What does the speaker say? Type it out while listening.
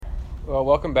Well,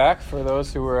 welcome back for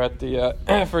those who were at the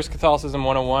First Catholicism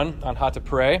 101 on how to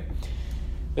pray.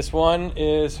 This one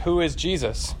is, who is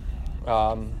Jesus?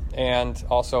 And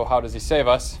also, how does he save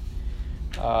us?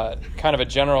 Kind of a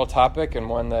general topic and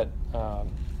one that you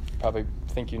probably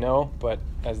think you know, but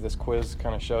as this quiz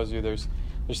kind of shows you, there's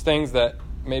things that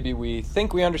maybe we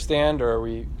think we understand or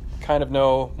we kind of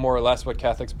know more or less what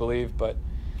Catholics believe, but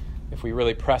if we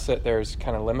really press it, there's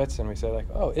kind of limits, and we say like,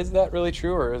 oh, is that really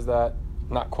true, or is that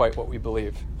not quite what we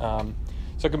believe? So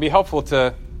it can be helpful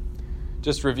to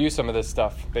just review some of this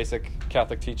stuff, basic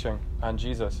Catholic teaching on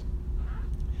Jesus.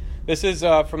 This is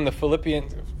from the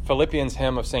Philippians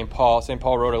hymn of St. Paul. St.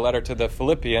 Paul wrote a letter to the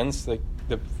Philippians, the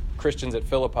Christians at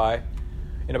Philippi,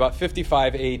 in about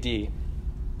 55 A.D.,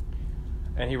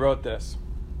 and he wrote this: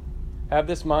 "Have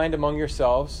this mind among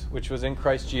yourselves, which was in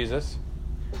Christ Jesus,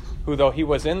 who, though he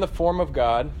was in the form of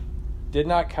God, did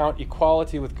not count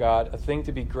equality with God a thing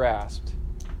to be grasped,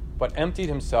 but emptied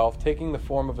himself, taking the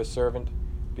form of a servant,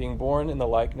 being born in the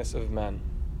likeness of men."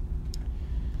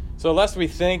 So lest we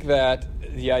think that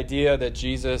the idea that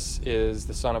Jesus is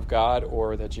the Son of God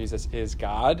or that Jesus is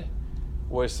God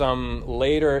was some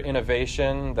later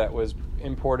innovation that was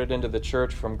imported into the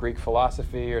church from Greek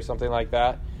philosophy or something like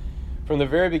that, from the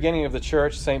very beginning of the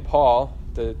church, St. Paul,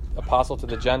 the apostle to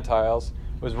the Gentiles,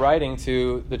 was writing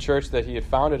to the church that he had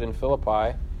founded in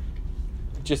Philippi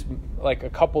just like a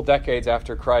couple decades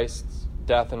after Christ's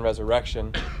death and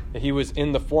resurrection, that he was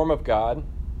in the form of God,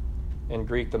 in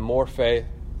Greek the morphe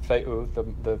theou,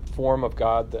 the form of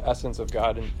God, the essence of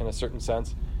God in a certain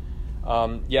sense,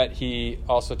 yet he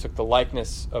also took the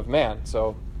likeness of man.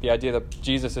 So the idea that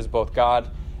Jesus is both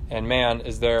God and man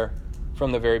is there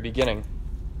from the very beginning.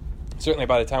 Certainly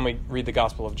by the time we read the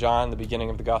Gospel of John, the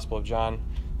beginning of the Gospel of John,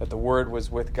 that the Word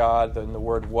was with God, then the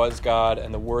Word was God,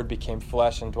 and the Word became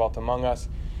flesh and dwelt among us.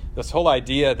 This whole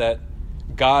idea that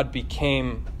God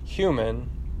became human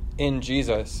in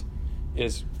Jesus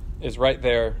is right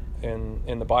there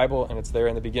in the Bible, and it's there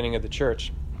in the beginning of the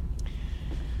church.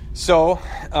 So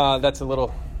that's a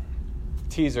little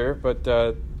teaser, but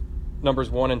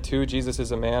Numbers 1 and 2, Jesus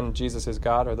is a man, Jesus is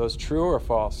God. Are those true or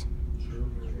false?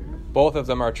 True. Both of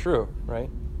them are true,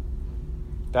 right?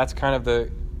 That's kind of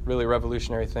the really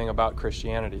revolutionary thing about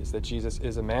Christianity, is that Jesus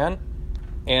is a man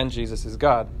and Jesus is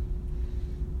God.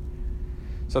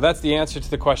 So that's the answer to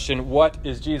the question, what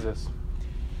is Jesus?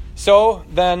 So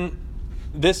then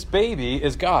this baby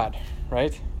is God,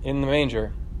 right, in the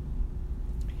manger.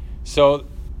 So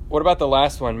what about the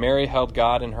last one? Mary held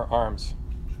God in her arms.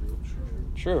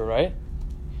 True, right?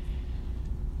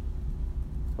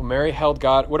 Well, Mary held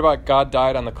God. What about God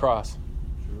died on the cross?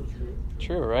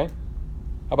 True, right?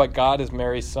 How about God is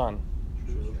Mary's son?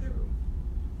 True.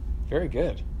 Very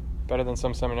good. Better than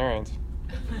some seminarians.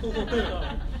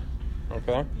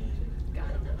 Okay.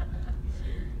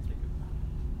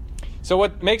 So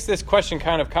what makes this question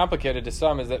kind of complicated to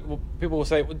some is that people will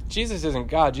say, well, Jesus isn't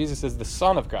God. Jesus is the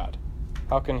Son of God.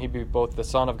 How can he be both the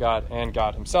Son of God and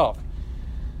God himself?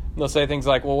 And they'll say things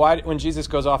like, well, why, when Jesus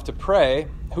goes off to pray,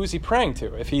 who's he praying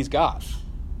to if he's God?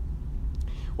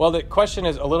 Well, the question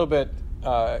is a little bit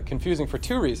confusing for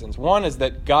two reasons. One is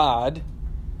that God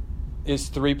is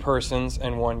three persons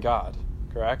and one God,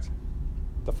 correct?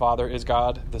 The Father is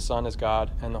God, the Son is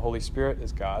God, and the Holy Spirit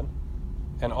is God.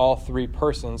 And all three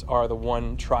persons are the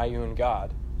one triune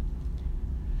God.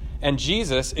 And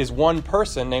Jesus is one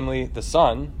person, namely the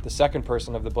Son, the second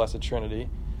person of the Blessed Trinity,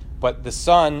 but the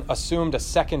Son assumed a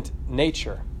second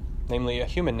nature, namely a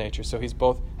human nature. So he's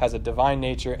both has a divine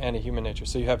nature and a human nature.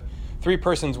 So you have three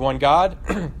persons, one God,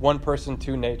 one person,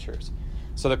 two natures.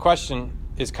 So the question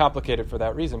is complicated for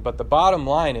that reason. But the bottom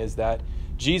line is that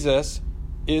Jesus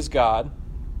is God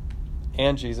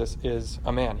and Jesus is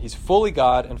a man. He's fully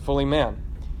God and fully man.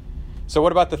 So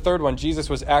what about the third one? Jesus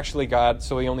was actually God,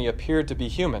 so he only appeared to be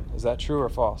human. Is that true or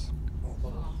false?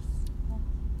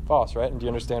 False, right? And do you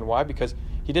understand why? Because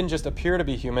he didn't just appear to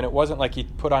be human. It wasn't like he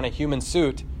put on a human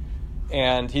suit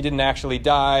and he didn't actually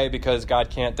die because God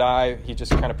can't die. He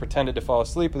just kind of pretended to fall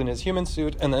asleep in his human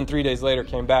suit and then 3 days later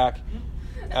came back.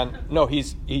 And no, he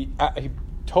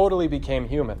totally became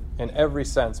human in every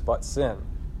sense but sin.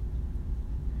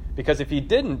 Because if he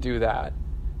didn't do that,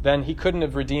 then he couldn't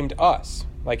have redeemed us.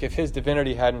 Like if his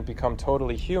divinity hadn't become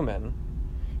totally human,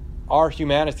 our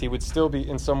humanity would still be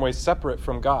in some ways separate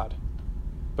from God.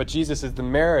 But Jesus is the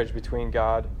marriage between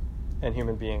God and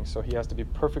human beings. So he has to be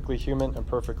perfectly human and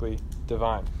perfectly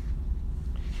divine.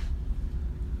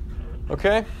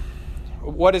 Okay?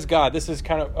 What is God? This is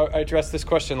kind of, I addressed this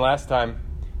question last time.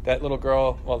 That little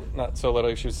girl, well, not so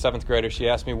little, she was a 7th grader. She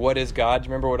asked me, what is God? Do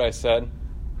you remember what I said?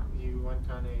 You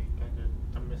went on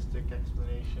a mystic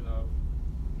explanation of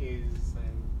his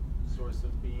source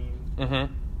of being.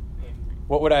 Mm-hmm.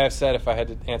 What would I have said if I had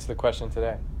to answer the question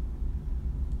today?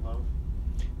 Love.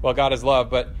 Well, God is love,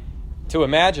 but to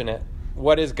imagine it,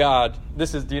 what is God?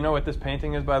 Do you know what this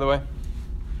painting is, by the way?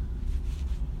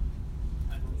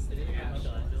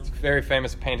 It's a very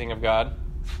famous painting of God.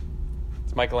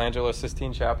 It's Michelangelo's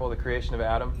Sistine Chapel, the creation of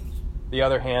Adam. The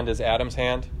other hand is Adam's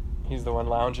hand. He's the one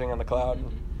lounging on the cloud.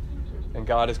 And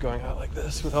God is going out like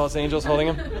this with all his angels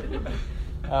holding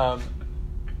him.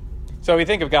 So we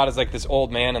think of God as like this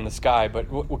old man in the sky, but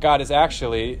what God is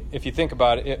actually, if you think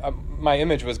about it, my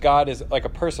image was God is like a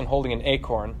person holding an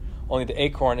acorn, only the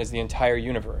acorn is the entire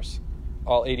universe,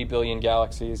 all 80 billion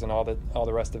galaxies and all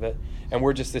the rest of it. And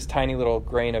we're just this tiny little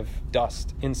grain of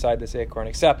dust inside this acorn,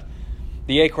 except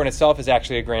the acorn itself is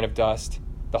actually a grain of dust,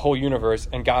 the whole universe,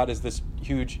 and God is this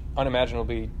huge,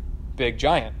 unimaginably big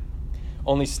giant.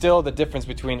 Only still the difference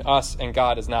between us and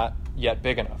God is not yet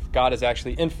big enough. God is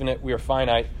actually infinite. We are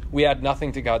finite. We add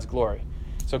nothing to God's glory.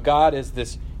 So God is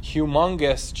this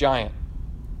humongous giant,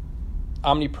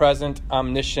 omnipresent,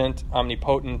 omniscient,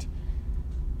 omnipotent.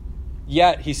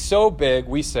 Yet he's so big,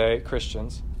 we say,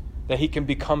 Christians, that he can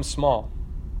become small.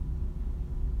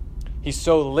 He's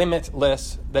so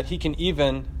limitless that he can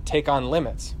even take on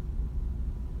limits.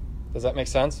 Does that make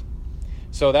sense?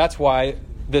 So that's why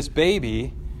this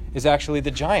baby is actually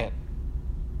the giant.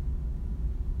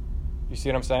 You see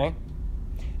what I'm saying?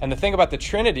 And the thing about the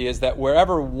Trinity is that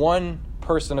wherever one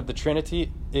person of the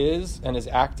Trinity is and is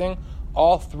acting,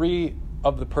 all three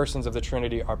of the persons of the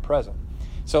Trinity are present.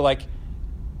 So like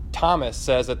Thomas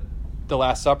says at the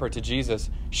Last Supper to Jesus,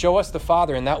 "Show us the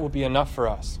Father and that will be enough for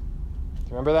us." Do you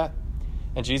remember that?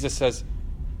 And Jesus says,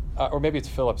 or maybe it's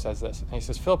Philip says this, and he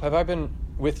says, "Philip, have I been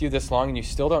with you this long and you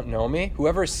still don't know me?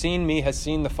 Whoever has seen me has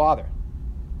seen the Father."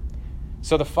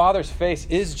 So the Father's face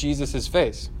is Jesus'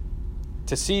 face.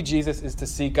 To see Jesus is to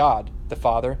see God, the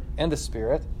Father, and the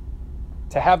Spirit.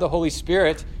 To have the Holy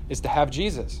Spirit is to have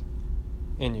Jesus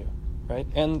in you, right?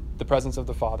 And the presence of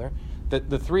the Father.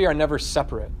 The three are never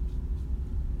separate.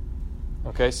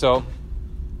 Okay, so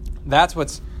that's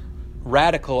what's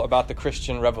radical about the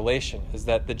Christian revelation, is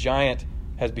that the giant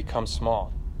has become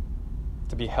small,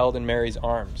 to be held in Mary's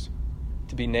arms,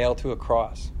 to be nailed to a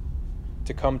cross,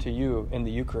 to come to you in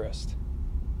the Eucharist.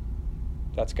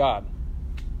 That's God.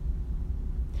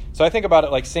 So I think about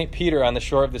it like St. Peter on the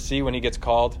shore of the sea when he gets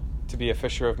called to be a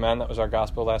fisher of men. That was our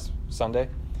gospel last Sunday.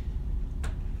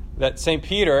 That St.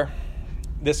 Peter,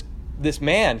 this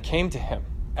man came to him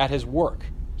at his work.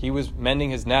 He was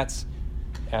mending his nets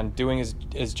and doing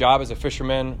his job as a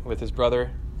fisherman with his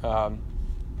brother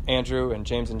Andrew, and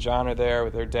James and John are there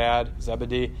with their dad,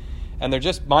 Zebedee. And they're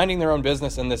just minding their own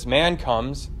business, and this man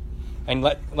comes and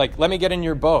let me get in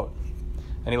your boat.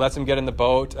 And he lets him get in the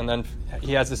boat, and then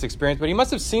he has this experience. But he must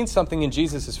have seen something in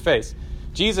Jesus' face.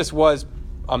 Jesus was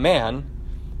a man,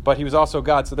 but he was also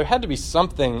God. So there had to be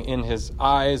something in his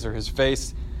eyes or his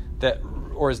face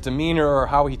or his demeanor or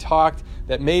how he talked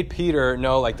that made Peter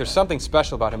know, like, there's something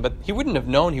special about him. But he wouldn't have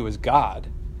known he was God,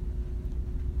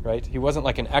 right? He wasn't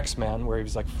like an X-Man where he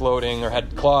was like floating or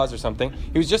had claws or something.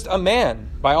 He was just a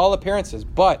man by all appearances,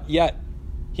 but yet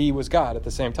he was God at the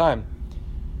same time.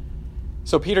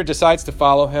 So Peter decides to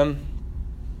follow him.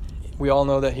 We all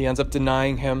know that he ends up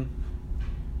denying him.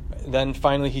 Then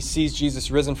finally he sees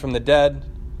Jesus risen from the dead.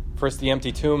 First the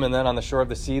empty tomb, and then on the shore of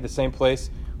the sea, the same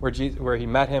place where he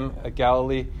met him at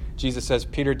Galilee. Jesus says,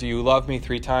 "Peter, do you love me?"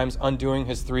 3 times, undoing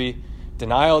his 3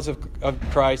 denials of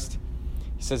Christ.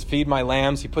 He says, "Feed my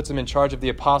lambs." He puts him in charge of the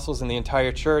apostles and the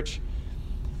entire church.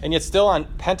 And yet still on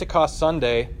Pentecost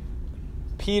Sunday,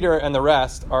 Peter and the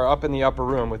rest are up in the upper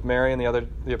room with Mary and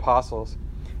the apostles.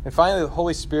 And finally, the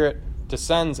Holy Spirit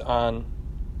descends on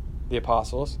the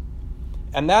apostles.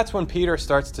 And that's when Peter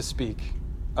starts to speak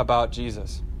about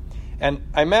Jesus. And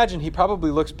I imagine he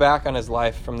probably looks back on his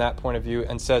life from that point of view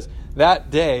and says, that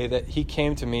day that he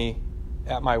came to me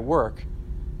at my work,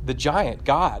 the giant,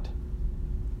 God,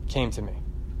 came to me.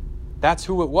 That's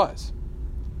who it was.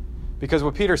 Because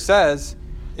what Peter says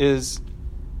is,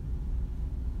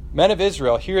 "Men of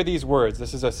Israel, hear these words."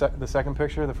 This is the second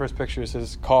picture. The first picture is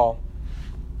his call.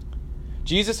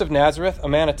 "Jesus of Nazareth, a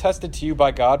man attested to you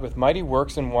by God with mighty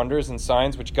works and wonders and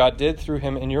signs which God did through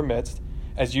him in your midst,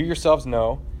 as you yourselves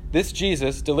know. This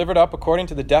Jesus, delivered up according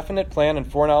to the definite plan and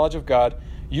foreknowledge of God,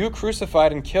 you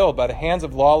crucified and killed by the hands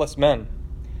of lawless men.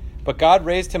 But God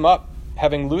raised him up,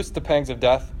 having loosed the pangs of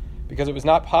death, because it was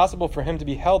not possible for him to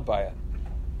be held by it.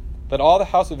 Let all the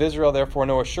house of Israel therefore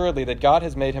know assuredly that God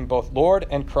has made him both Lord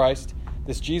and Christ,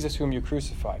 this Jesus whom you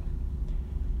crucified."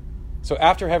 So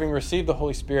after having received the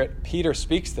Holy Spirit, Peter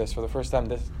speaks this for the first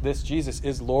time. This Jesus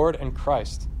is Lord and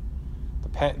Christ, the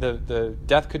The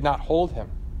death could not hold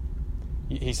him.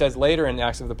 He says later in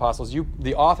Acts of the Apostles,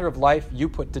 the author of life, you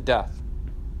put to death.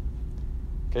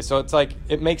 Okay, so it's like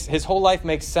his whole life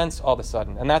makes sense all of a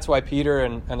sudden. And that's why Peter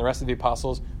and the rest of the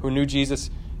apostles who knew Jesus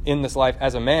in this life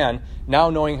as a man, now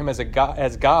knowing him as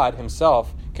God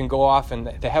himself, can go off and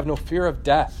they have no fear of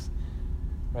death.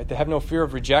 Right? They have no fear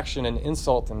of rejection and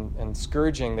insult and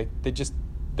scourging.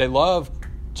 They love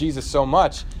Jesus so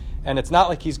much. And it's not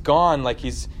like he's gone, like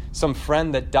he's some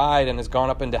friend that died and has gone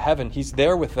up into heaven. He's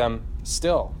there with them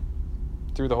still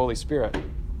through the Holy Spirit.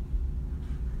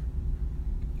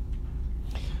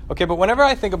 Okay, but whenever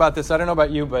I think about this, I don't know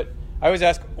about you, but I always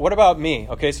ask, what about me?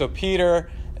 Okay, so Peter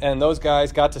and those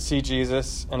guys got to see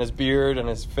Jesus and his beard and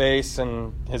his face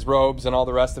and his robes and all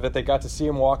the rest of it. They got to see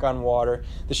him walk on water.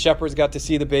 The shepherds got to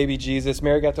see the baby Jesus.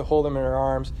 Mary got to hold him in her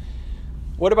arms.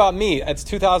 What about me? It's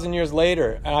 2,000 years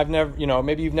later, and I've never,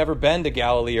 maybe you've never been to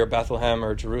Galilee or Bethlehem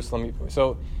or Jerusalem.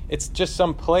 So it's just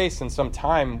some place and some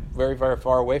time very, very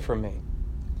far away from me.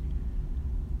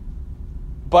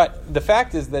 But the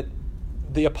fact is that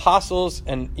the apostles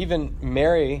and even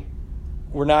Mary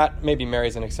were not, maybe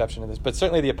Mary's an exception to this, but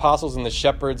certainly the apostles and the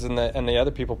shepherds and the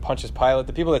other people, Pontius Pilate,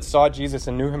 the people that saw Jesus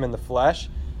and knew him in the flesh,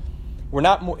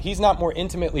 he's not more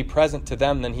intimately present to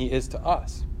them than he is to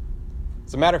us.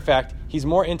 As a matter of fact, he's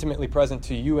more intimately present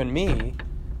to you and me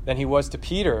than he was to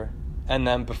Peter and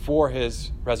them before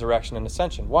his resurrection and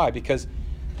ascension. Why? Because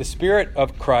the Spirit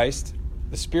of Christ,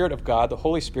 the Spirit of God, the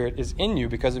Holy Spirit, is in you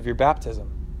because of your baptism.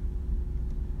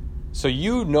 So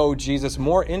you know Jesus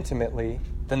more intimately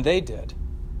than they did.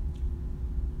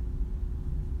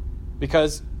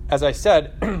 Because, as I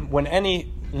said, when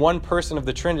any one person of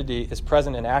the Trinity is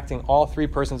present and acting, all three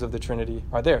persons of the Trinity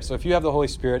are there. So if you have the Holy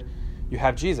Spirit, you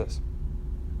have Jesus.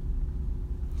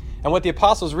 And what the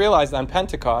apostles realized on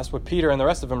Pentecost, what Peter and the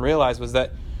rest of them realized, was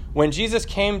that when Jesus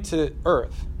came to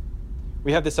earth,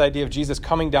 we have this idea of Jesus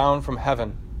coming down from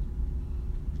heaven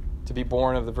to be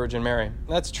born of the Virgin Mary. And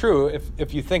that's true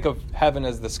if you think of heaven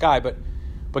as the sky,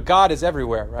 but God is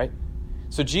everywhere, right?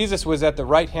 So Jesus was at the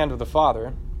right hand of the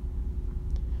Father,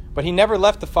 but he never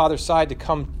left the Father's side to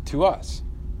come to us.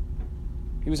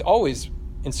 He was always,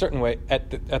 in a certain way,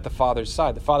 at the Father's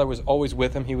side. The Father was always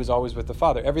with him. He was always with the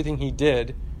Father. Everything he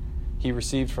did, he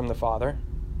received from the Father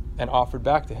and offered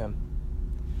back to him.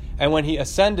 And when he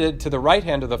ascended to the right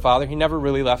hand of the Father, he never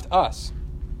really left us.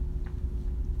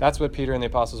 That's what Peter and the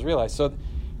apostles realized. So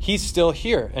he's still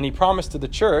here. And he promised to the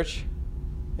church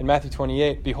in Matthew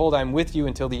 28, "Behold, I am with you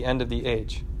until the end of the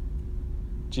age."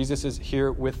 Jesus is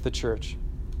here with the church.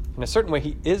 In a certain way,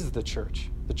 he is the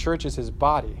church. The church is his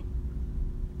body.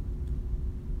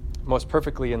 Most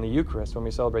perfectly in the Eucharist, when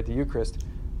we celebrate the Eucharist,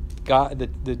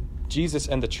 Jesus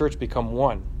and the church become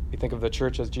one. We think of the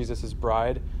church as Jesus'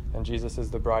 bride, and Jesus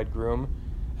is the bridegroom,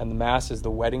 and the Mass is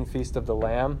the wedding feast of the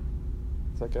Lamb.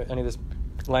 It's like any of this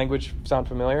language sound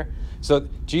familiar? So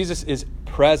Jesus is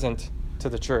present to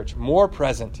the church, more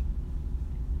present.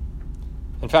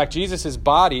 In fact, Jesus'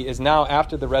 body is now,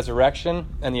 after the resurrection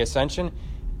and the ascension,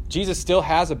 Jesus still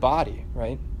has a body,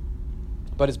 right?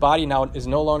 But his body now is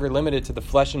no longer limited to the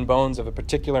flesh and bones of a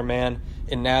particular man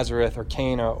in Nazareth or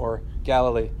Cana or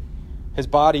Galilee. His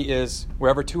body is,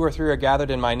 wherever 2 or 3 are gathered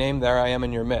in my name, there I am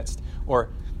in your midst. Or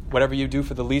whatever you do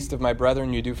for the least of my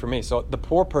brethren, you do for me. So the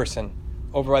poor person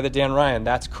over by the Dan Ryan,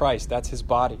 that's Christ. That's his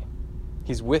body.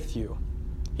 He's with you.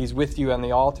 He's with you on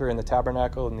the altar, in the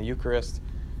tabernacle, in the Eucharist.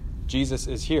 Jesus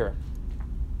is here.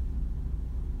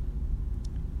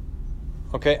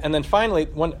 Okay, and then finally,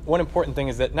 one important thing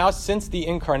is that now, since the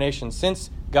incarnation, since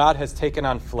God has taken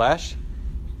on flesh,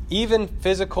 even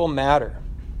physical matter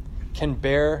can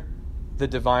bear the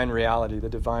divine reality, the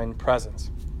divine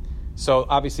presence. So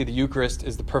obviously the Eucharist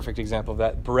is the perfect example of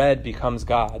that. Bread becomes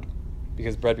God,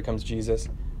 because bread becomes Jesus,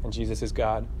 and Jesus is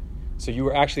God. So you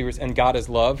were actually, and God is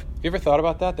love. Have you ever thought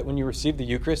about that? That when you receive the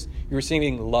Eucharist, you're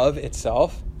receiving love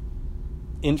itself,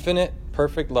 infinite,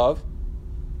 perfect love,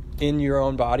 in your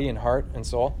own body and heart and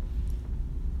soul.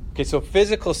 Okay, so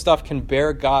physical stuff can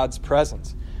bear God's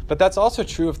presence. But that's also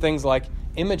true of things like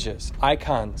images,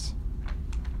 icons,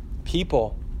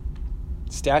 people,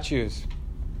 statues.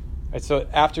 Right, so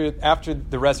after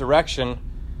the resurrection,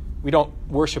 we don't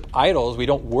worship idols, we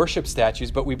don't worship statues,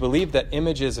 but we believe that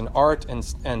images and art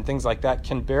and things like that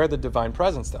can bear the divine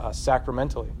presence to us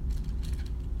sacramentally.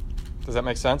 Does that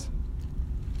make sense?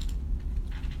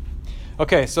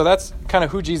 Okay, so that's kind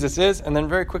of who Jesus is, and then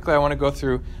very quickly I want to go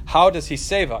through how does he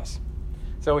save us.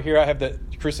 So here I have the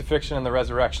crucifixion and the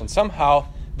resurrection. Somehow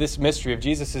this mystery of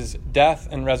Jesus' death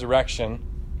and resurrection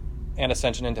and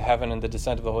ascension into heaven and the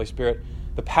descent of the Holy Spirit,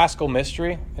 the Paschal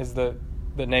mystery is the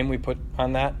name we put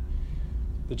on that.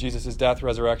 Jesus' death,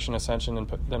 resurrection, ascension, and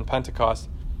then Pentecost,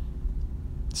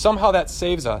 somehow that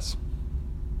saves us.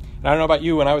 And I don't know about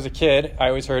you, when I was a kid, I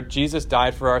always heard Jesus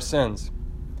died for our sins.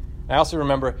 I also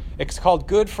remember it's called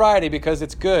Good Friday because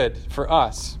it's good for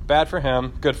us. Bad for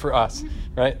him, good for us,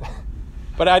 right?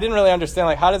 But I didn't really understand,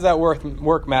 like, how does that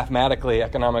work mathematically,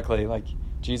 economically? Like,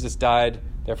 Jesus died,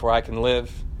 therefore I can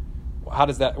live. How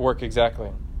does that work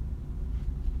exactly?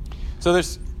 So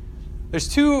there's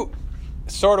two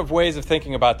sort of ways of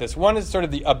thinking about this. One is sort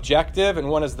of the objective, and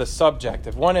one is the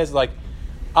subjective. One is like,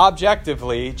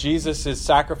 objectively, Jesus'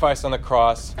 sacrifice on the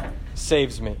cross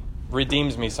saves me,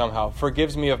 redeems me somehow,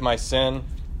 forgives me of my sin,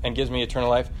 and gives me eternal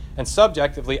life. And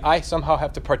subjectively, I somehow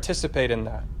have to participate in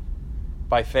that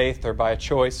by faith or by a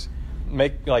choice,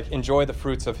 enjoy the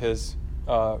fruits of his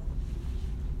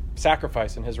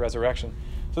sacrifice and his resurrection.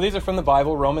 So these are from the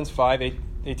Bible, Romans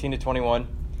 5:18-21.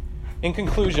 In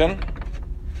conclusion,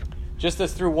 just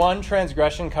as through one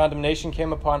transgression condemnation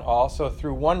came upon all, so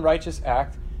through one righteous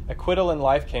act acquittal and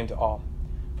life came to all.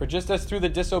 For just as through the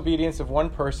disobedience of one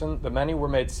person the many were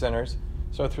made sinners,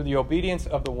 so through the obedience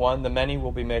of the one the many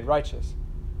will be made righteous.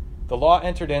 The law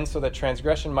entered in so that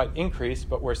transgression might increase,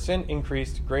 but where sin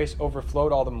increased, grace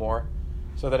overflowed all the more,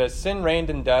 so that as sin reigned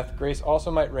in death, grace also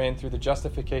might reign through the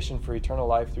justification for eternal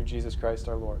life through Jesus Christ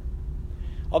our Lord.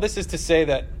 All this is to say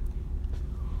that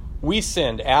we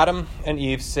sinned. Adam and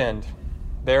Eve sinned.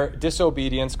 Their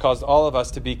disobedience caused all of us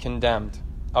to be condemned,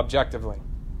 objectively.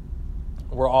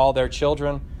 We're all their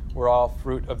children. We're all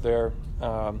fruit of their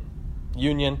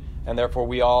union, and therefore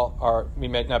we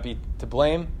may not be to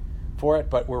blame for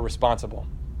it, but we're responsible.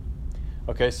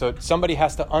 Okay, so somebody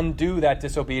has to undo that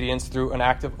disobedience through an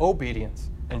act of obedience,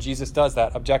 and Jesus does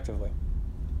that objectively.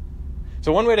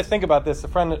 So one way to think about this, a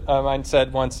friend of mine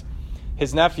said once,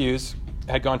 his nephews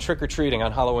had gone trick-or-treating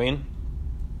on Halloween,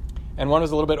 and one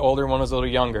was a little bit older, one was a little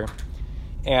younger.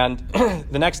 And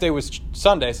the next day was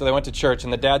Sunday, so they went to church,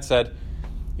 and the dad said,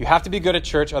 you have to be good at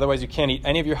church, otherwise you can't eat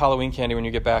any of your Halloween candy when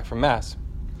you get back from Mass.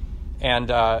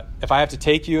 And if I have to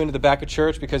take you into the back of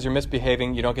church because you're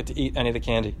misbehaving, you don't get to eat any of the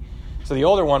candy. So the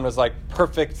older one was like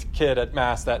perfect kid at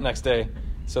Mass that next day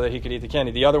so that he could eat the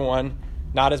candy. The other one,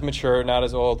 not as mature, not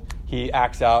as old, he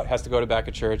acts out, has to go to back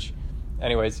of church.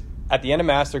 Anyways, at the end of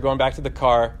Mass, they're going back to the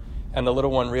car, and the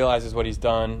little one realizes what he's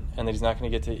done and that he's not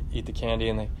going to get to eat the candy,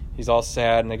 and he's all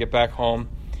sad, and they get back home.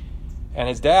 And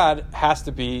his dad has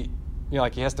to be,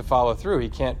 he has to follow through. He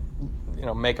can't,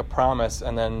 make a promise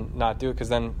and then not do it, because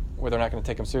then they're not going to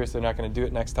take him seriously. They're not going to do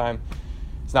it next time.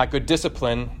 It's not good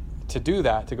discipline to do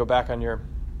that, to go back on your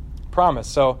promise.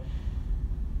 So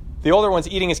the older one's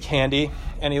eating his candy,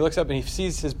 and he looks up and he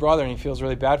sees his brother, and he feels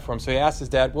really bad for him. So he asks his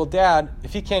dad, well, Dad,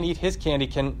 if he can't eat his candy,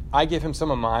 can I give him some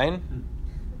of mine?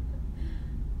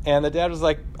 And the dad was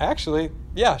like, actually,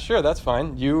 yeah, sure, that's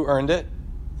fine. You earned it.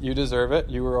 You deserve it.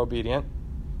 You were obedient.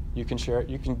 You can share it.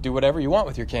 You can do whatever you want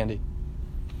with your candy.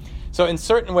 So in a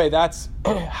certain way, that's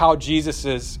how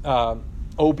Jesus'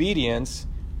 obedience,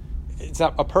 it's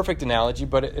not a perfect analogy,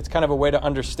 but it's kind of a way to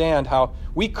understand how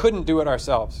we couldn't do it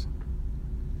ourselves.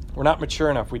 We're not mature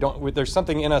enough. There's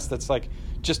something in us that's like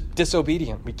just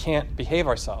disobedient. We can't behave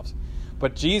ourselves.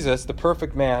 But Jesus, the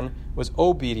perfect man, was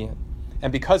obedient.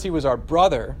 And because he was our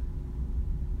brother,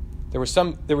 there was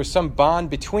some bond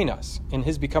between us. In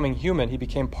his becoming human, he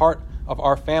became part of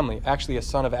our family, actually a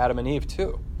son of Adam and Eve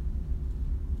too.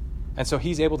 And so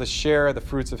he's able to share the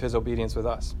fruits of his obedience with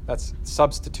us. That's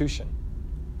substitution.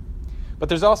 But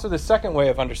there's also the second way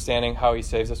of understanding how he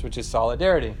saves us, which is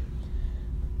solidarity.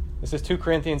 This is 2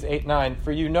 Corinthians 8:9.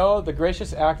 For you know the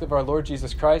gracious act of our Lord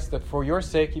Jesus Christ, that for your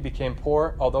sake he became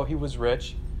poor, although he was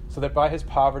rich, so that by his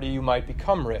poverty you might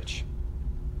become rich.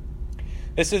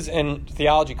 This is in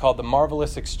theology called the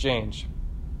marvelous exchange.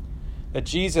 That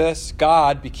Jesus,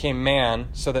 God, became man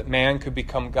so that man could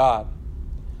become God.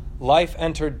 Life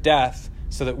entered death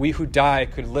so that we who die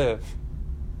could live.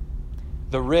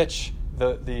 The rich,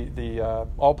 the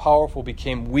all-powerful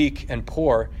became weak and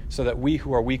poor so that we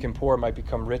who are weak and poor might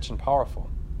become rich and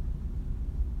powerful.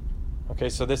 Okay,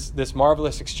 so this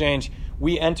marvelous exchange,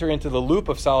 we enter into the loop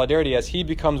of solidarity. As he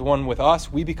becomes one with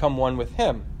us, we become one with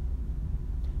him,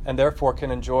 and therefore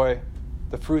can enjoy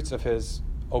the fruits of his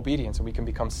obedience, and we can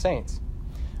become saints.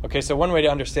 Okay, so one way to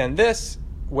understand this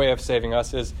way of saving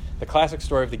us is the classic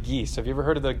story of the geese. Have you ever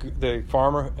heard of the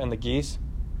farmer and the geese?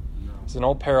 No. It's an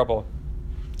old parable.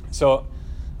 So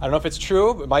I don't know if it's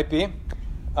true, it might be,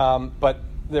 but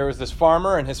there was this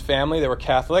farmer and his family. They were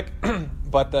Catholic,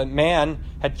 but the man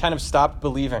had kind of stopped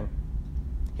believing.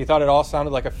 He thought it all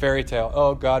sounded like a fairy tale.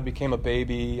 Oh, God became a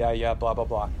baby, yeah, blah, blah,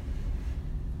 blah.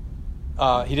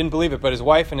 He didn't believe it, but his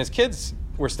wife and his kids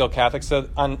were still Catholic. So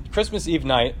on Christmas Eve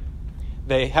night,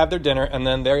 they have their dinner, and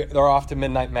then they're off to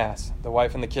midnight mass, the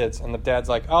wife and the kids. And the dad's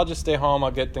like, I'll just stay home.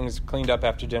 I'll get things cleaned up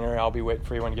after dinner. I'll be waiting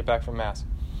for you when you get back from mass.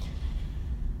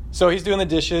 So he's doing the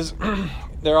dishes.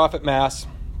 They're off at mass.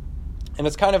 And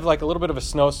it's kind of like a little bit of a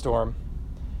snowstorm.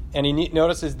 And he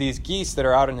notices these geese that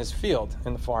are out in his field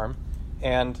in the farm.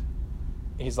 And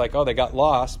he's like, oh, they got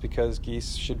lost because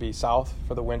geese should be south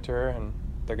for the winter, and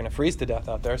they're going to freeze to death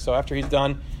out there. So after he's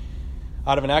done,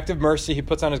 out of an act of mercy, he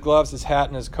puts on his gloves, his hat,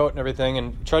 and his coat and everything,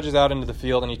 and trudges out into the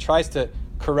field, and he tries to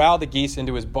corral the geese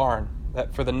into his barn,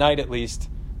 that for the night at least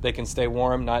they can stay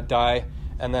warm, not die,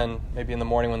 and then maybe in the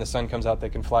morning when the sun comes out they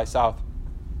can fly south.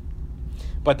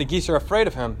 But the geese are afraid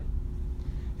of him.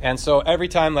 And so every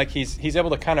time, like, he's able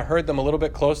to kind of herd them a little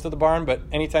bit close to the barn, but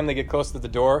anytime they get close to the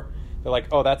door, they're like,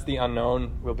 oh, that's the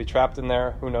unknown. We'll be trapped in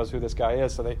there. Who knows who this guy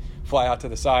is? So they fly out to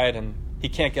the side, and he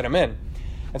can't get them in.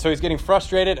 And so he's getting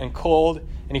frustrated and cold,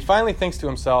 and he finally thinks to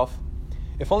himself,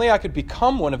 if only I could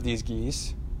become one of these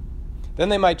geese, then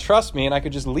they might trust me, and I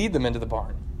could just lead them into the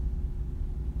barn.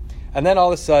 And then all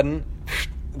of a sudden,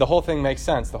 the whole thing makes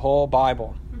sense. The whole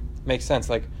Bible makes sense.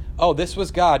 Like, oh, this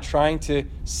was God trying to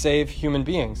save human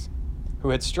beings who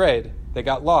had strayed. They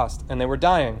got lost, and they were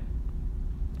dying.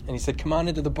 And he said, come on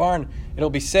into the barn. It'll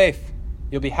be safe.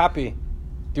 You'll be happy.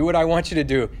 Do what I want you to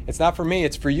do. It's not for me.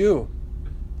 It's for you.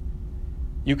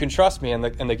 You can trust me. And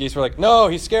the geese were like, no,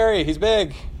 he's scary. He's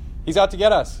big. He's out to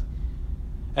get us.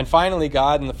 And finally,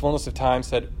 God, in the fullness of time,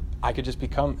 said, I could just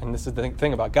become, and this is the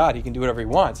thing about God, he can do whatever he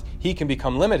wants. He can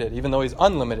become limited, even though he's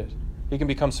unlimited. He can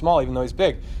become small, even though he's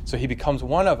big. So he becomes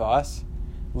one of us,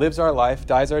 lives our life,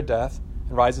 dies our death,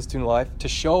 and rises to new life to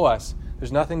show us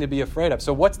there's nothing to be afraid of.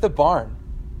 So what's the barn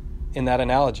in that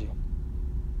analogy?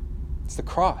 It's the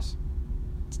cross.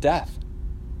 It's death.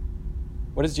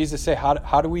 What does Jesus say?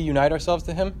 How do we unite ourselves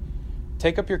to him?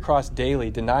 Take up your cross daily,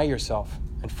 deny yourself,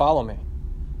 and follow me.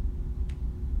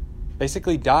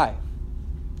 Basically, die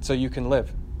so you can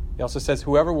live. He also says,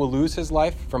 whoever will lose his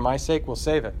life for my sake will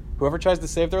save it. Whoever tries to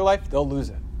save their life, they'll lose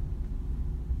it.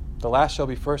 The last shall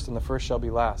be first, and the first shall be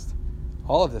last.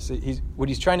 All of this, what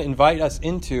he's trying to invite us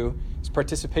into is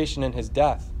participation in his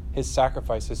death, his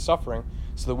sacrifice, his suffering,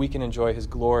 so that we can enjoy his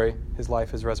glory, his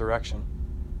life, his resurrection.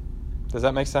 Does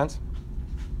that make sense?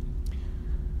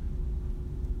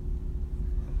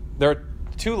 There are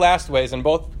two last ways, and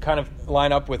both kind of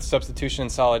line up with substitution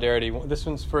and solidarity. This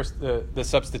one's first the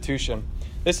substitution.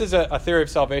 This is a theory of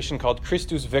salvation called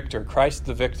Christus Victor, Christ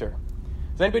the Victor.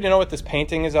 Does anybody know what this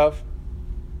painting is of?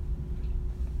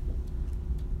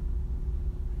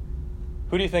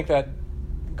 Who do you think that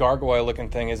gargoyle-looking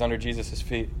thing is under Jesus'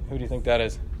 feet? Who do you think that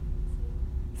is?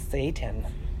 Satan.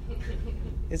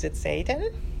 Is it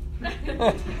Satan?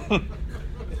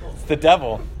 It's the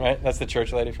devil, right? That's the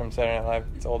church lady from Saturday Night Live.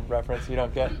 It's an old reference you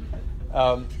don't get.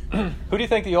 Who do you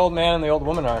think the old man and the old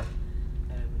woman are?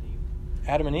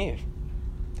 Adam and Eve.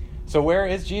 So where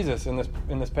is Jesus in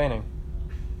this painting?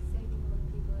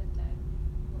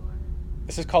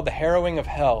 This is called the harrowing of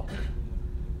hell.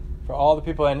 For all the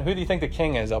people, and who do you think the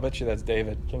king is? I'll bet you that's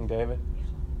David, King David.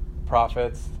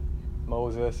 Prophets,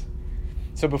 Moses.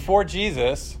 So before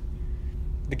Jesus,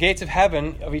 the gates of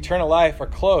heaven, of eternal life, are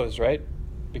closed, right?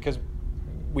 Because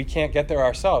we can't get there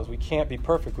ourselves. We can't be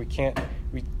perfect. We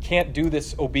can't do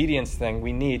this obedience thing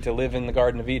we need to live in the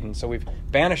Garden of Eden. So we've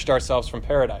banished ourselves from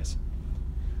paradise.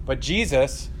 But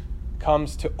Jesus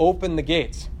comes to open the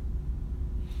gates.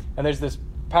 And there's this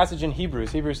passage in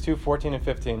Hebrews 2:14 and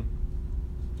 15.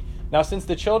 Now since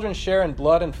the children share in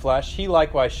blood and flesh, he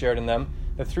likewise shared in them,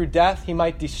 that through death he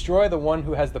might destroy the one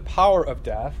who has the power of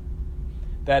death,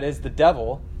 that is, the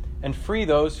devil, and free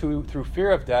those who, through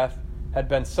fear of death, had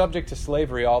been subject to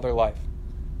slavery all their life.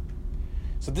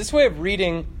 So this way of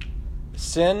reading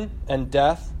sin and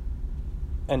death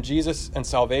and Jesus and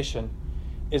salvation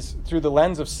is through the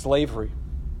lens of slavery.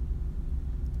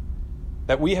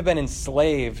 That we have been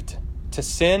enslaved to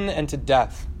sin and to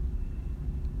death.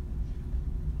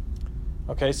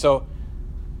 Okay, so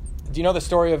do you know the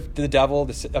story of the devil,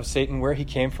 of Satan, where he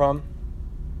came from?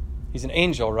 He's an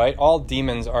angel, right? All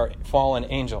demons are fallen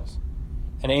angels.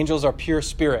 And angels are pure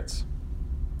spirits.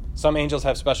 Some angels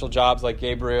have special jobs like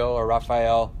Gabriel or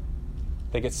Raphael.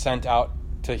 They get sent out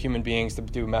to human beings to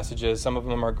do messages. Some of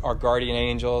them are guardian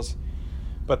angels.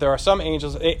 But there are some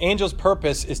angels. Angels'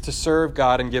 purpose is to serve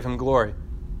God and give him glory.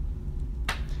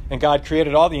 And God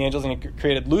created all the angels, and he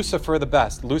created Lucifer the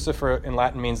best. Lucifer in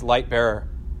Latin means light bearer.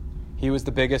 He was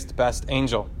the biggest, best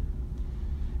angel.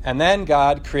 And then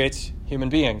God creates human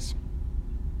beings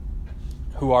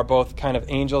who are both kind of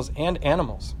angels and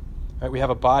animals. Right? We have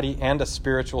a body and a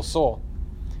spiritual soul.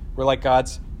 We're like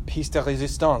God's piece de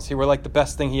résistance. We're like the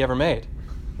best thing he ever made.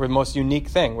 We're the most unique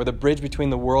thing. We're the bridge between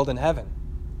the world and heaven.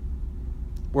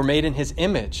 We're made in his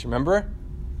image, remember?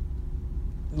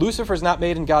 Lucifer's not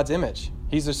made in God's image.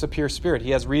 He's a superior spirit. He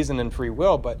has reason and free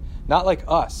will, but not like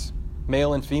us,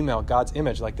 male and female, God's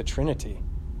image, like the Trinity,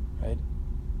 right?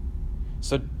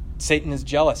 So Satan is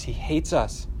jealous. He hates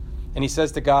us. And he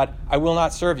says to God, I will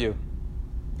not serve you.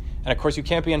 And of course, you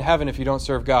can't be in heaven if you don't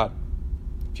serve God.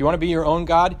 If you want to be your own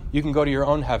God, you can go to your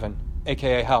own heaven,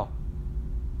 aka hell.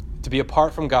 To be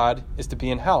apart from God is to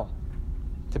be in hell,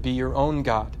 to be your own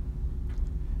God.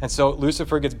 And so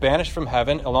Lucifer gets banished from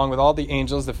heaven along with all the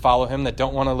angels that follow him that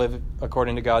don't want to live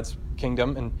according to God's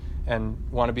kingdom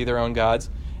and want to be their own gods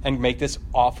and make this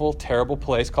awful, terrible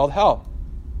place called hell.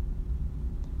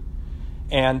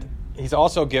 And he's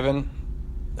also given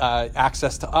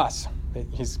access to us.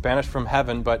 He's banished from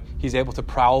heaven, but he's able to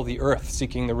prowl the earth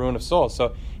seeking the ruin of souls.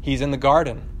 So he's in the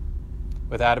garden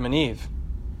with Adam and Eve.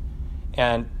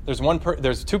 And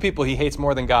there's two people he hates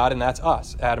more than God, and that's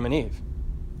us, Adam and Eve.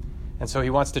 And so he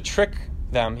wants to trick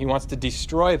them. He wants to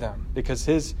destroy them because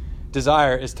his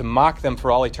desire is to mock them for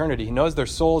all eternity. He knows their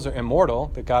souls are immortal,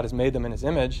 that God has made them in his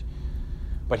image,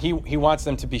 but he wants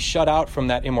them to be shut out from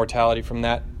that immortality, from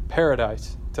that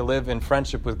paradise, to live in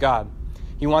friendship with God.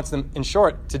 He wants them, in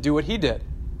short, to do what he did,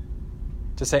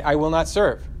 to say, I will not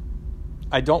serve.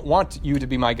 I don't want you to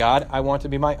be my God. I want to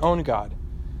be my own God.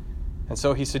 And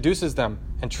so he seduces them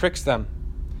and tricks them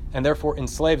and therefore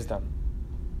enslaves them.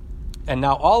 And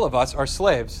now all of us are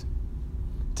slaves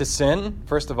to sin,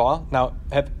 first of all. Now,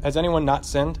 has anyone not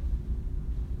sinned?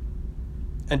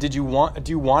 And do you want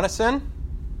to sin?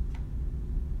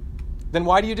 Then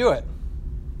why do you do it?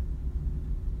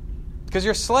 Because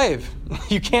you're a slave.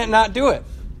 You can't not do it.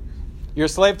 You're a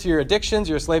slave to your addictions.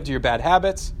 You're a slave to your bad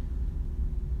habits.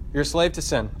 You're a slave to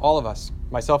sin. All of us,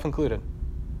 myself included.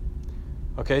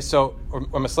 Okay, so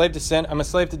I'm a slave to sin. I'm a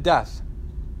slave to death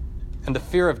and the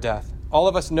fear of death. All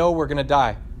of us know we're going to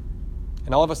die. And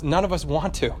none of us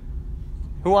want to.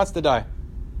 Who wants to die?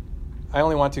 I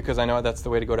only want to because I know that's the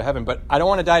way to go to heaven. But I don't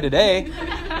want to die today.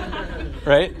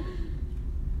 Right?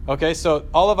 Okay, so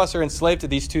all of us are enslaved to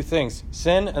these two things,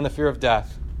 sin and the fear of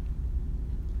death.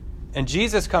 And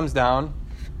Jesus comes down,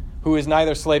 who is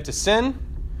neither slave to sin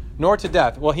nor to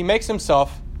death. Well, he makes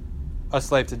himself a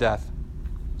slave to death,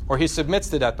 or he submits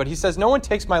to death. But he says, no one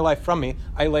takes my life from me.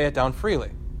 I lay it down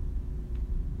freely.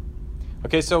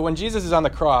 Okay, so when Jesus is on the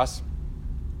cross,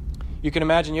 you can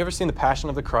imagine, you ever seen The Passion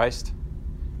of the Christ?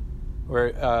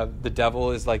 Where the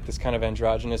devil is like this kind of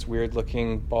androgynous,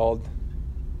 weird-looking, bald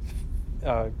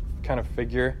kind of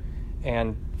figure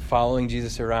and following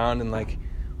Jesus around and like,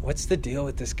 what's the deal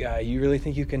with this guy? You really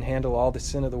think you can handle all the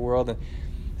sin of the world?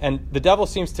 And the devil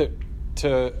seems to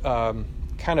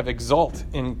kind of exult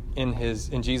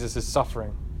in Jesus'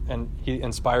 suffering, and he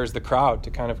inspires the crowd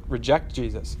to kind of reject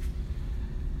Jesus.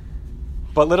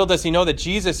 But little does he know that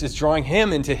Jesus is drawing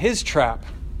him into his trap.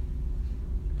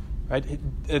 Right?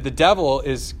 The devil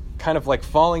is kind of like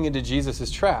falling into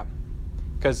Jesus' trap.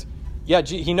 Because, yeah,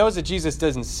 he knows that Jesus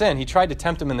doesn't sin. He tried to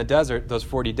tempt him in the desert those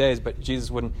 40 days, but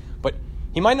Jesus wouldn't. But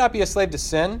he might not be a slave to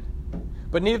sin,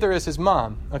 but neither is his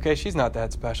mom. Okay, she's not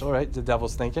that special, right? The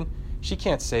devil's thinking. She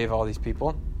can't save all these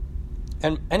people.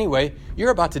 And anyway,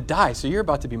 you're about to die, so you're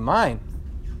about to be mine.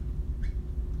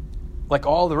 Like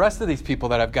all the rest of these people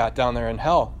that I've got down there in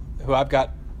hell, who I've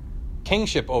got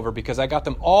kingship over because I got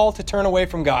them all to turn away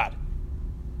from God.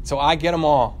 So I get them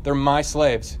all. They're my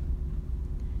slaves.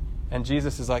 And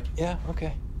Jesus is like, yeah,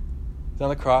 okay. He's on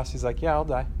the cross. He's like, yeah, I'll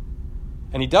die.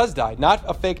 And he does die. Not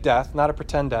a fake death, not a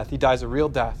pretend death. He dies a real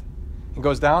death. And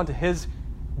goes down to his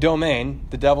domain,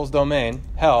 the devil's domain,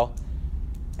 hell,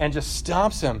 and just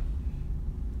stomps him.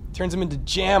 Turns him into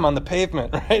jam on the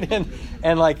pavement, right?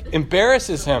 And like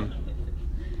embarrasses him.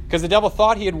 Because the devil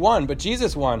thought he had won, but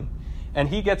Jesus won. And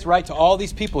he gets right to all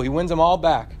these people. He wins them all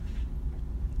back.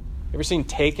 Ever seen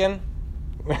Taken?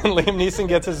 When Liam Neeson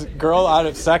gets his girl out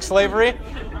of sex slavery?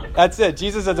 That's it.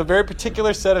 Jesus has a very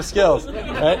particular set of skills,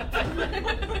 right?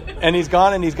 And he's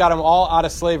gone and he's got them all out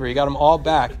of slavery. He got them all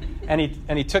back. And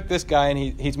he took this guy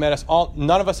and he's made us all,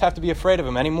 none of us have to be afraid of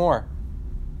him anymore.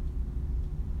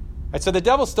 Right, so the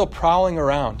devil's still prowling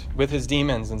around with his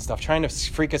demons and stuff, trying to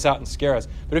freak us out and scare us.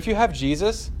 But if you have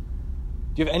Jesus,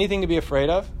 do you have anything to be afraid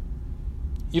of?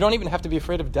 You don't even have to be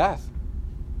afraid of death.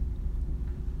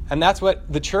 And that's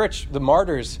what the church, the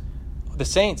martyrs, the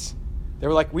saints, they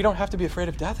were like, we don't have to be afraid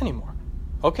of death anymore.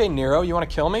 Okay, Nero, you want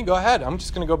to kill me? Go ahead. I'm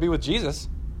just going to go be with Jesus.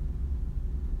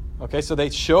 Okay, so they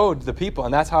showed the people,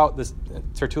 and that's how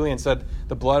Tertullian said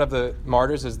the blood of the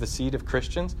martyrs is the seed of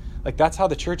Christians. Like, that's how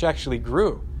the church actually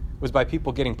grew, was by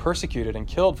people getting persecuted and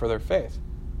killed for their faith.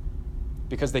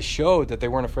 because they showed that they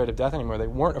weren't afraid of death anymore. They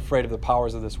weren't afraid of the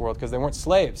powers of this world because they weren't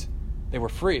slaves. They were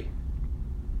free.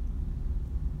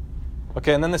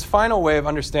 Okay, and then this final way of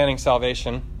understanding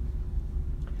salvation,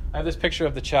 I have this picture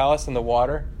of the chalice and the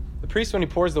water. The priest, when he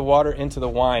pours the water into the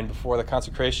wine before the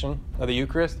consecration of the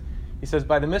Eucharist, he says,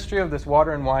 by the mystery of this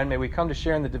water and wine, may we come to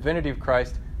share in the divinity of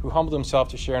Christ, who humbled himself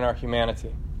to share in our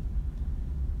humanity.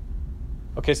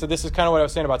 Okay, so this is kind of what I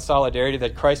was saying about solidarity,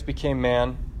 that Christ became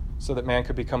man so that man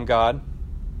could become God.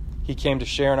 He came to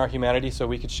share in our humanity so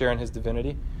we could share in his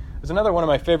divinity. There's another one of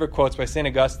my favorite quotes by St.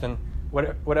 Augustine.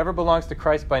 Whatever belongs to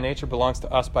Christ by nature belongs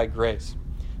to us by grace.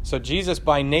 So Jesus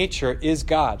by nature is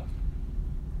God.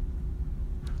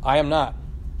 I am not.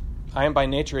 I am by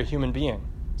nature a human being,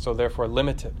 so therefore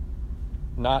limited,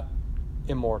 not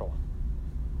immortal,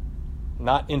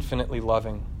 not infinitely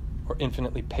loving or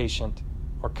infinitely patient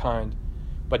or kind.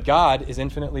 But God is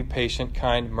infinitely patient,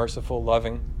 kind, merciful,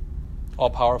 loving,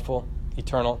 all-powerful,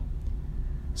 eternal.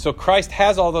 So Christ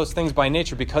has all those things by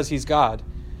nature because he's God.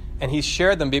 And he's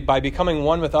shared them by becoming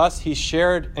one with us. He's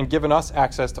shared and given us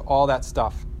access to all that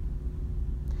stuff.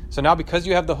 So now because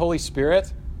you have the Holy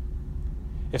Spirit,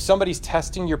 if somebody's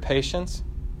testing your patience,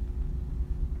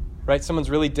 right, someone's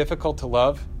really difficult to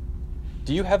love,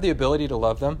 do you have the ability to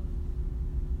love them?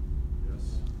 Yes.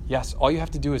 Yes, all you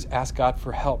have to do is ask God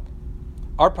for help.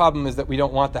 Our problem is that we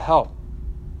don't want the help.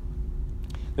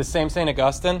 The same St.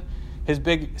 Augustine, his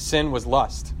big sin was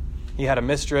lust. He had a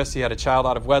mistress, he had a child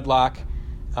out of wedlock,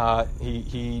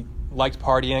 he liked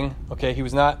partying, okay? He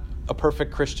was not a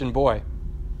perfect Christian boy.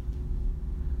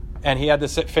 And he had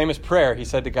this famous prayer. He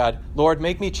said to God, Lord,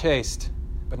 make me chaste,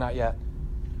 but not yet.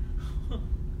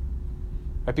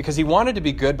 Right? Because he wanted to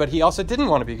be good, but he also didn't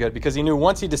want to be good, because he knew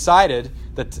once he decided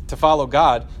that to follow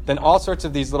God, then all sorts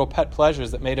of these little pet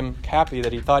pleasures that made him happy,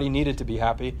 that he thought he needed to be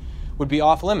happy, would be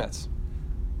off limits.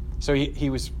 So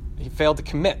he failed to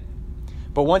commit.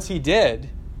 But once he did,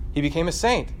 he became a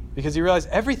saint, because he realized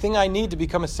everything I need to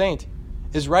become a saint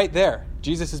is right there.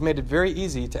 Jesus has made it very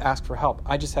easy to ask for help.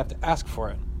 I just have to ask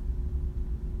for it.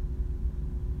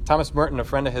 Thomas Merton, a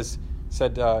friend of his,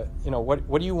 said,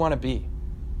 what do you want to be?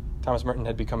 Thomas Merton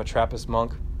had become a Trappist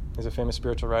monk. He's a famous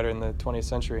spiritual writer in the 20th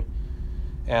century.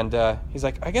 And he's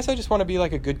like, I guess I just want to be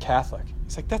like a good Catholic.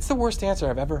 He's like, that's the worst answer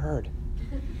I've ever heard.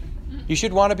 You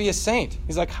should want to be a saint.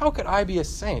 He's like, how could I be a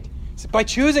saint? He said, by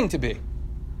choosing to be.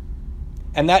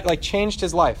 And that changed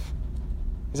his life.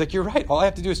 He's like, you're right. All I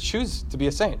have to do is choose to be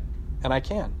a saint. And I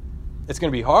can. It's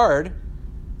going to be hard.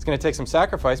 It's going to take some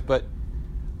sacrifice. But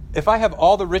if I have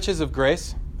all the riches of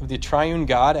grace of the triune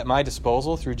God at my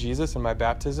disposal through Jesus and my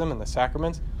baptism and the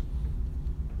sacraments,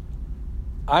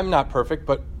 I'm not perfect,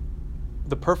 but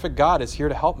the perfect God is here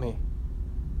to help me.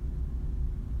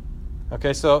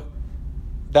 Okay, so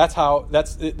that's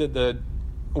the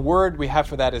word we have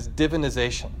for that is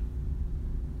divinization.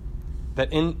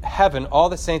 That in heaven, all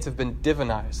the saints have been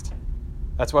divinized.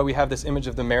 That's why we have this image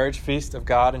of the marriage feast of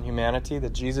God and humanity,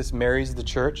 that Jesus marries the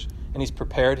church, and he's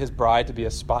prepared his bride to be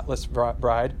a spotless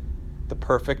bride, the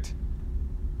perfect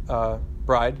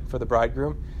bride for the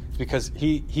bridegroom, because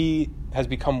he has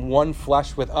become one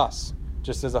flesh with us,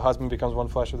 just as a husband becomes one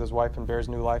flesh with his wife and bears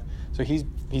new life. So he's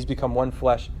become one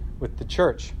flesh with the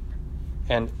church,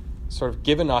 and sort of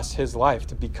given us his life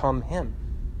to become him,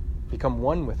 become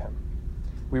one with him.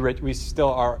 We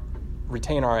still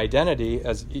retain our identity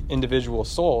as individual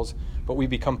souls, but we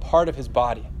become part of his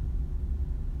body.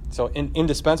 So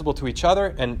indispensable to each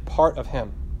other and part of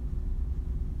him.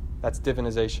 That's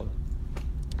divinization.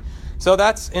 So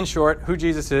that's, in short, who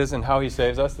Jesus is and how he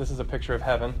saves us. This is a picture of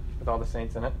heaven with all the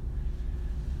saints in it.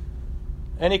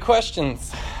 Any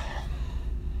questions?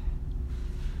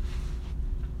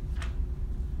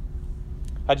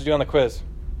 How'd you do on the quiz?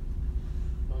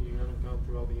 Well, you haven't gone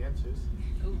through all the answers.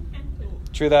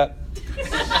 True that?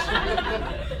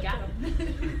 Got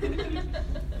him.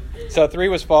 So 3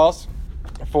 was false.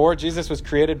 4, Jesus was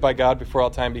created by God before all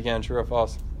time began. True or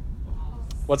false?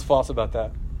 What's false about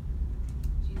that?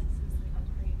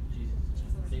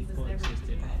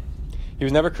 He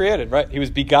was never created, right? He was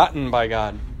begotten by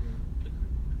God.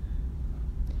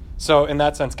 So in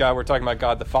that sense, we're talking about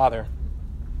God the Father.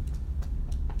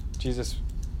 Jesus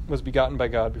was begotten by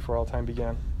God before all time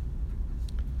began.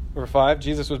 Number 5,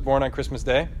 Jesus was born on Christmas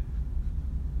Day.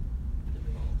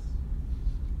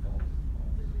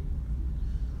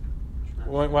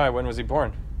 Why? When was he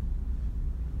born?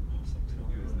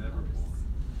 He was never born.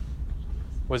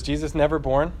 Was Jesus never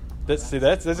born? That's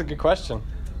a good question.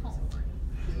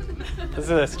 This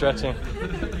is a stretching.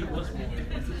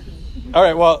 All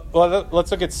right, well,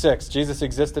 let's look at 6. Jesus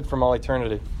existed from all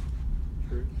eternity.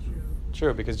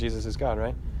 True, because Jesus is God,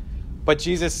 right? But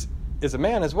Jesus is a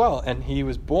man as well, and he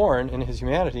was born in his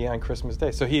humanity on Christmas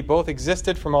Day. So he both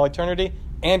existed from all eternity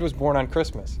and was born on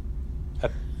Christmas.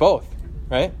 Both,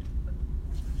 right?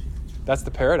 That's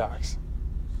the paradox.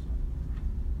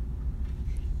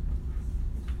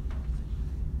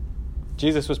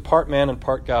 Jesus was part man and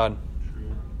part God.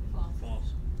 False.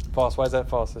 False. Why is that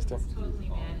false, sister? It's totally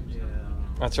man.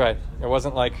 That's right. It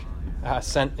wasn't like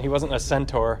he wasn't a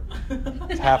centaur.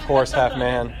 It's half horse, half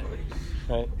man.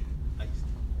 Right?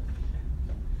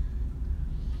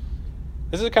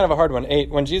 This is kind of a hard one. 8.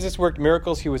 When Jesus worked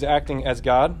miracles, he was acting as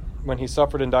God. When he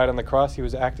suffered and died on the cross, he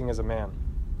was acting as a man.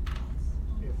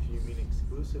 If you mean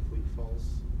exclusively false.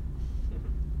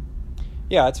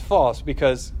 Yeah, it's false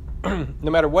because no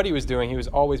matter what he was doing, he was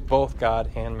always both God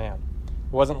and man.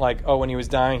 It wasn't like, oh, when he was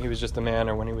dying, he was just a man,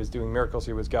 or when he was doing miracles,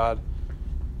 he was God.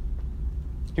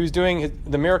 He was doing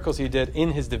the miracles he did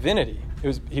in his divinity.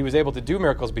 He was able to do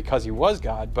miracles because he was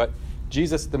God, but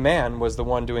Jesus, the man, was the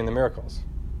one doing the miracles.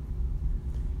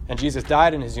 And Jesus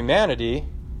died in his humanity,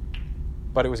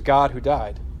 but it was God who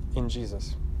died in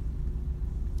Jesus.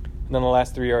 And then the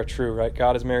last 3 are true, right?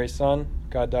 God is Mary's son.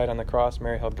 God died on the cross.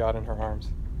 Mary held God in her arms.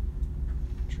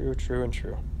 True, true, and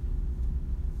true.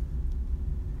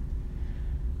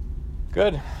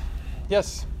 Good.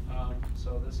 Yes?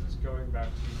 So this is going back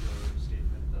to your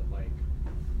statement that, like,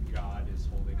 God is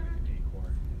holding like an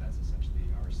acorn, and that's essentially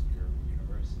our sphere of the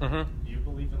universe. Mm-hmm. Do you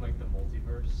believe in, like, the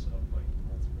multiverse of, like,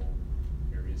 multiple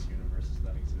various universes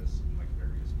that exist in, like,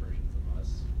 various versions of us?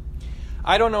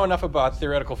 I don't know enough about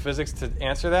theoretical physics to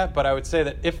answer that, but I would say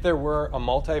that if there were a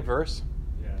multiverse,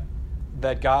 Yeah.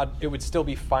 that it would still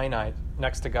be finite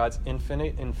next to God's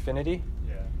infinity.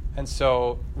 Yeah. And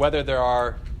so whether there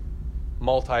are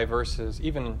multiverses,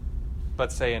 even,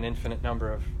 let's say, an infinite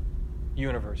number of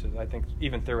universes, I think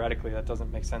even theoretically that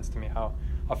doesn't make sense to me, how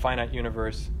a finite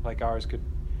universe like ours could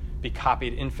be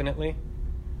copied infinitely.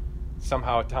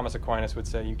 Somehow Thomas Aquinas would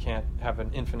say you can't have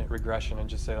an infinite regression and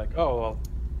just say, like, oh, well,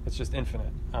 it's just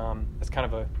infinite. It's kind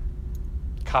of a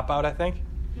cop-out, I think.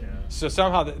 Yeah. So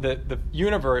somehow the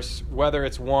universe, whether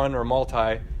it's one or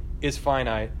multi, is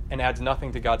finite and adds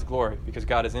nothing to God's glory because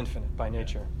God is infinite by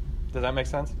nature. Does that make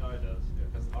sense? No, it does. Yeah,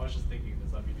 because I was just thinking,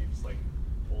 does that mean he's, like,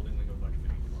 holding, like, a bunch of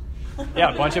acorns?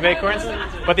 Yeah, a bunch of acorns.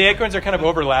 But the acorns are kind of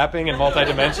overlapping in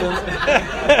multi-dimensions.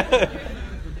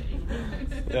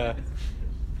 Yeah.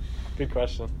 Good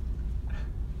question.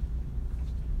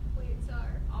 Wait, so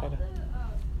are all the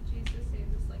Jesus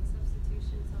saves us, like,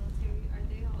 substitution, solitary, are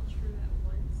they all true at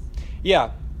once?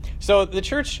 Yeah. So the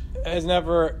church has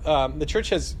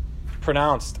has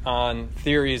pronounced on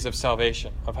theories of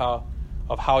salvation, of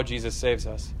how Jesus saves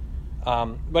us.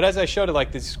 But as I showed it,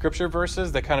 like these scripture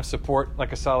verses that kind of support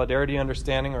like a solidarity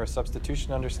understanding or a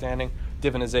substitution understanding,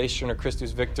 divinization or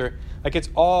Christus Victor, like it's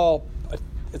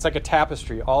like a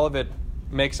tapestry. All of it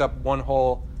makes up one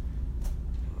whole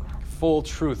full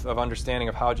truth of understanding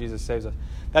of how Jesus saves us.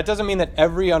 That doesn't mean that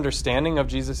every understanding of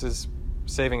Jesus'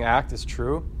 saving act is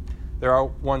true. There are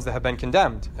ones that have been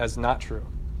condemned as not true.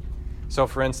 So,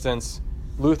 for instance,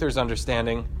 Luther's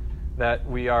understanding that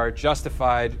we are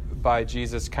justified by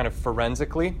Jesus kind of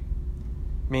forensically,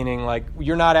 meaning like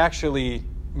you're not actually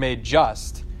made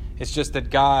just. It's just that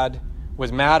God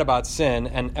was mad about sin,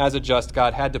 and as a just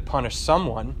God had to punish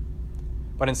someone,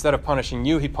 but instead of punishing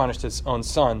you, he punished his own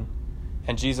son,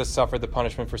 and Jesus suffered the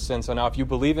punishment for sin. So now if you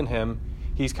believe in him,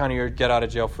 he's kind of your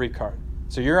get-out-of-jail-free card.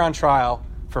 So you're on trial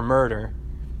for murder,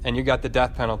 and you got the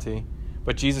death penalty,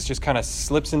 but Jesus just kind of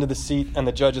slips into the seat, and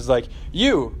the judge is like,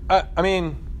 you.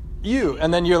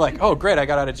 And then you're like, oh, great, I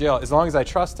got out of jail. As long as I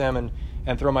trust him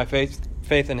and throw my faith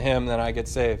in him, then I get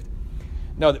saved.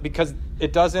 No, because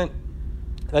that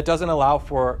doesn't allow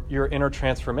for your inner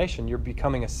transformation. You're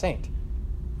becoming a saint.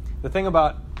 The thing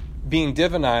about being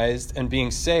divinized and being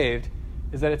saved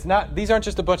is that these aren't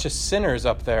just a bunch of sinners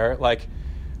up there like,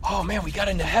 oh man, we got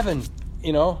into heaven,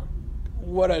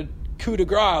 what a coup de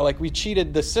grace, like we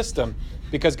cheated the system,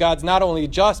 because God's not only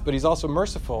just, but he's also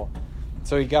merciful.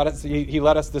 So he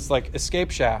let us this like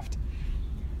escape shaft.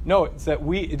 No, it's that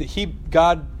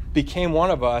God became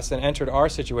one of us and entered our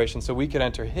situation so we could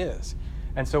enter his.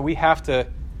 And so we have to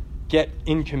get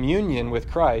in communion with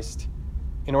Christ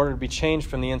in order to be changed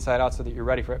from the inside out so that you're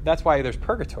ready for it. That's why there's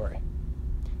purgatory.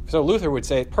 So Luther would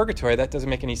say, purgatory, that doesn't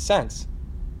make any sense.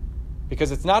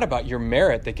 Because it's not about your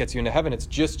merit that gets you into heaven. It's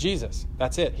just Jesus.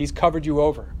 That's it. He's covered you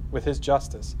over with his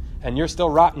justice. And you're still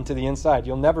rotten to the inside.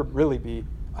 You'll never really be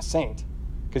a saint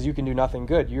because you can do nothing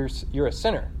good. You're a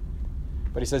sinner.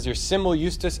 But he says you're simul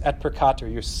justus et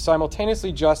peccator. You're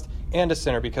simultaneously just and a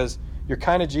sinner because you're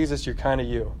kind of Jesus, you're kind of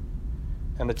you.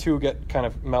 And the two get kind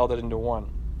of melded into one.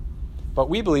 But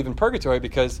we believe in purgatory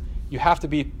because you have to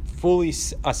be fully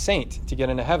a saint to get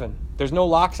into heaven. There's no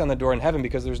locks on the door in heaven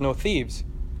because there's no thieves.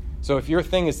 So if your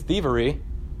thing is thievery,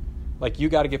 like, you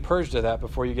got to get purged of that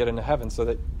before you get into heaven so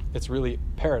that it's really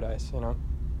paradise, you know?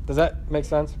 Does that make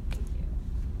sense?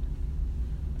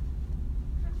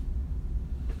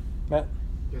 Matt?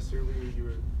 Yes, earlier you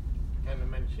were kind of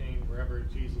mentioning wherever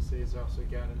Jesus is also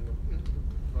God and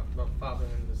the Father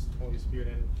and the Holy Spirit,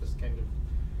 and just kind of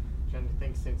trying to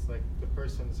think, since like the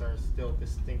persons are still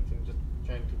distinct, and just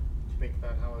trying to think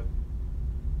about how it,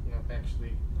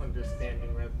 actually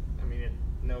understanding that. I mean,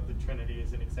 the Trinity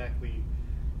isn't exactly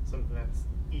something that's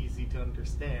easy to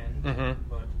understand,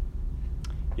 but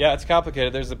yeah, it's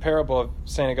complicated. There's a parable of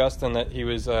St. Augustine that he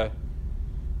was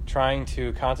trying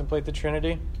to contemplate the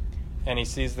Trinity, and he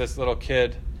sees this little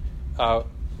kid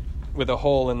with a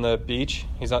hole in the beach.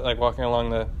 He's like walking along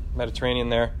the Mediterranean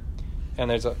there, and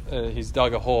there's he's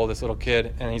dug a hole, this little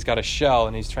kid, and he's got a shell,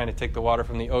 and he's trying to take the water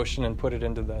from the ocean and put it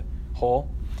into the hole.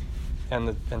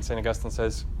 And St. Augustine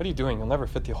says, "What are you doing? You'll never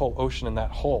fit the whole ocean in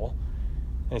that hole."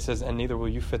 And he says, "And neither will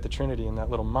you fit the Trinity in that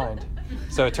little mind."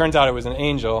 So it turns out it was an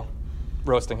angel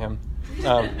roasting him.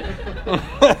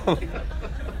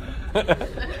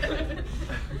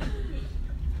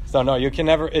 So no, you can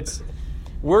never.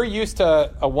 We're used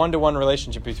to a one-to-one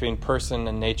relationship between person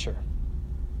and nature.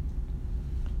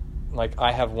 Like,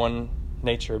 I have one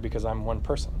nature because I'm one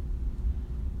person.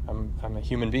 I'm a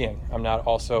human being. I'm not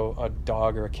also a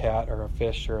dog or a cat or a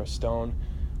fish or a stone.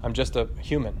 I'm just a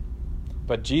human.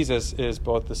 But Jesus is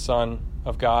both the Son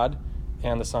of God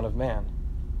and the Son of Man.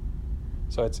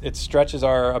 So it stretches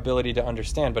our ability to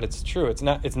understand, but it's true. It's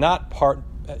not part,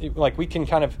 like, we can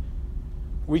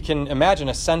imagine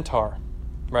a centaur,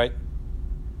 right?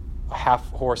 A half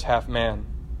horse, half man,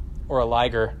 or a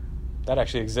liger. That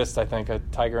actually exists, I think, a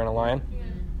tiger and a lion. Yeah.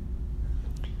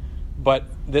 But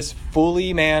this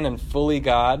fully man and fully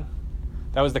God,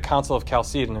 that was the Council of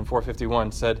Chalcedon in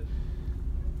 451, said,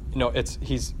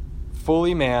 he's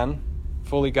fully man,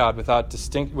 fully God, without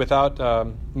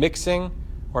mixing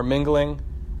or mingling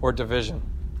or division.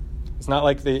 It's not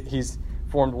like he's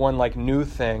formed one like new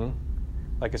thing,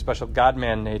 like a special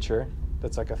God-man nature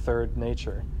that's like a third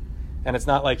nature. And it's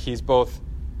not like he's both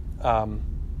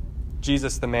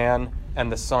Jesus the man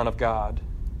and the Son of God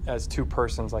as two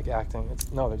persons like acting.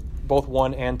 They're both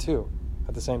one and two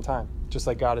at the same time, just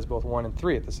like God is both one and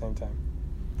three at the same time.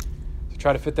 So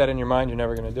try to fit that in your mind, you're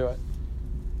never going to do it.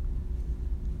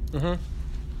 I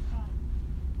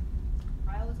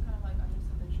always kind of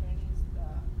understood the Trinity is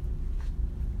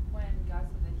when God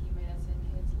said that He made us in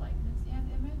His likeness and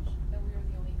image, that we are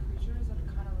the only creatures that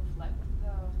kind of reflect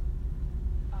the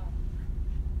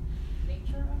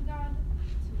nature of God.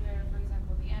 To where, for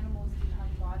example, the animals do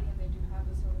have a body and they do have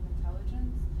a sort of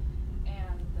intelligence,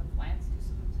 and the plants do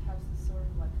sort of have some sort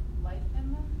of like life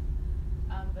in them.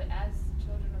 But as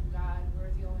children of God, we're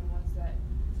the only ones that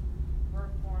were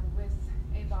born with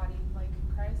a body like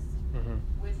Christ,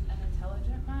 with an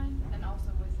intelligent mind, and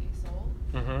also with a soul,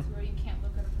 to where you can't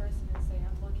look at a person and say,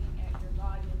 I'm looking at your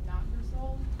body and not your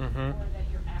soul, or that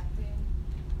you're acting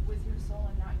with your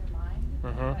soul and not your mind.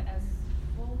 But as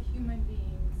full human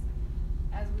beings,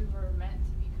 as we were meant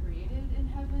to be created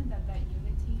in heaven, that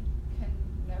unity can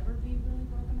never be really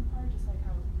broken apart, just like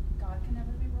how God can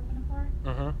never be broken apart.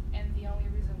 And the only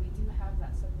reason we do have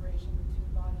that separation between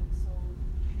body and soul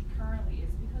currently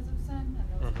is because of sin, and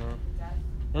those the death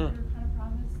we were kind of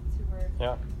promised, to where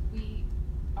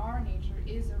our nature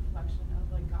is a reflection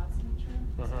of like God's nature.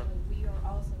 So like, we are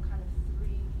also kind of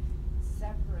three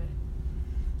separate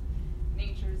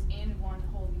natures in one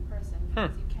holy person,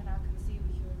 because you cannot conceive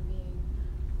a human being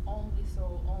only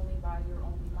soul, only body, or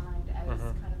only mind, as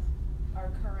kind of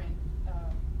our current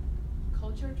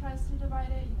culture tries to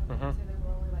divide it. People say that we're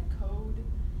only like code,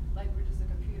 like we're just a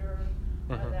computer,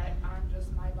 or that I'm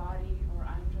just my body, or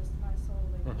I'm just my soul.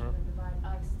 Like we're trying to divide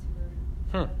us to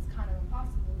where that's kind of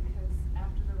impossible, because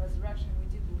after the resurrection,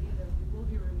 we do believe that we will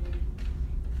be renewed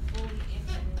fully in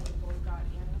union with both God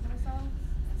and with ourselves.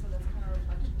 And so that's kind of a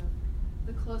reflection of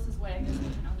the closest way I guess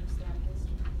we can understand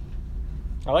history.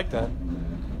 I like that.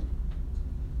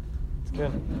 It's good.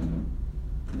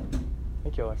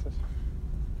 Thank you, Alexis.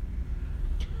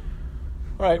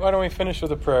 All right, why don't we finish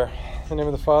with a prayer? In the name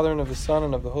of the Father, and of the Son,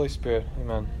 and of the Holy Spirit.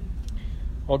 Amen.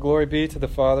 All glory be to the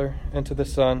Father, and to the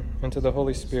Son, and to the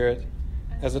Holy Spirit,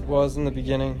 as it was in the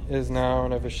beginning, is now,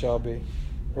 and ever shall be,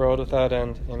 world without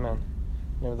end. Amen.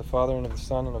 In the name of the Father, and of the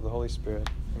Son, and of the Holy Spirit.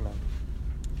 Amen.